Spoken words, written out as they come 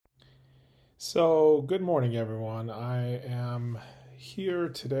So, good morning, everyone. I am here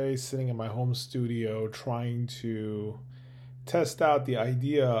today sitting in my home studio trying to test out the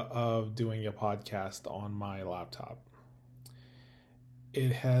idea of doing a podcast on my laptop.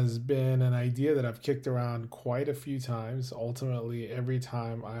 It has been an idea that I've kicked around quite a few times. Ultimately, every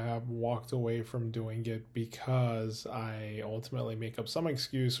time I have walked away from doing it because I ultimately make up some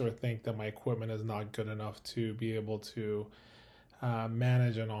excuse or think that my equipment is not good enough to be able to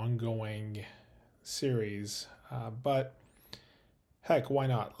manage an ongoing series. But heck, why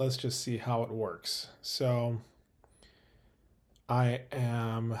not? Let's just see how it works. So I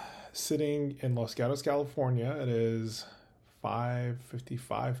am sitting in Los Gatos, California. It is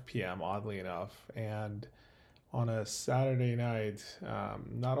 5:55 p.m. oddly enough, and on a Saturday night,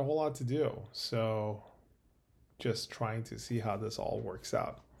 not a whole lot to do. So just trying to see how this all works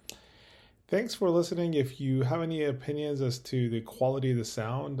out. Thanks for listening. If you have any opinions as to the quality of the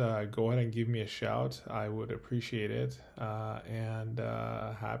sound, go ahead and give me a shout. I would appreciate it. And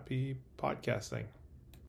happy podcasting.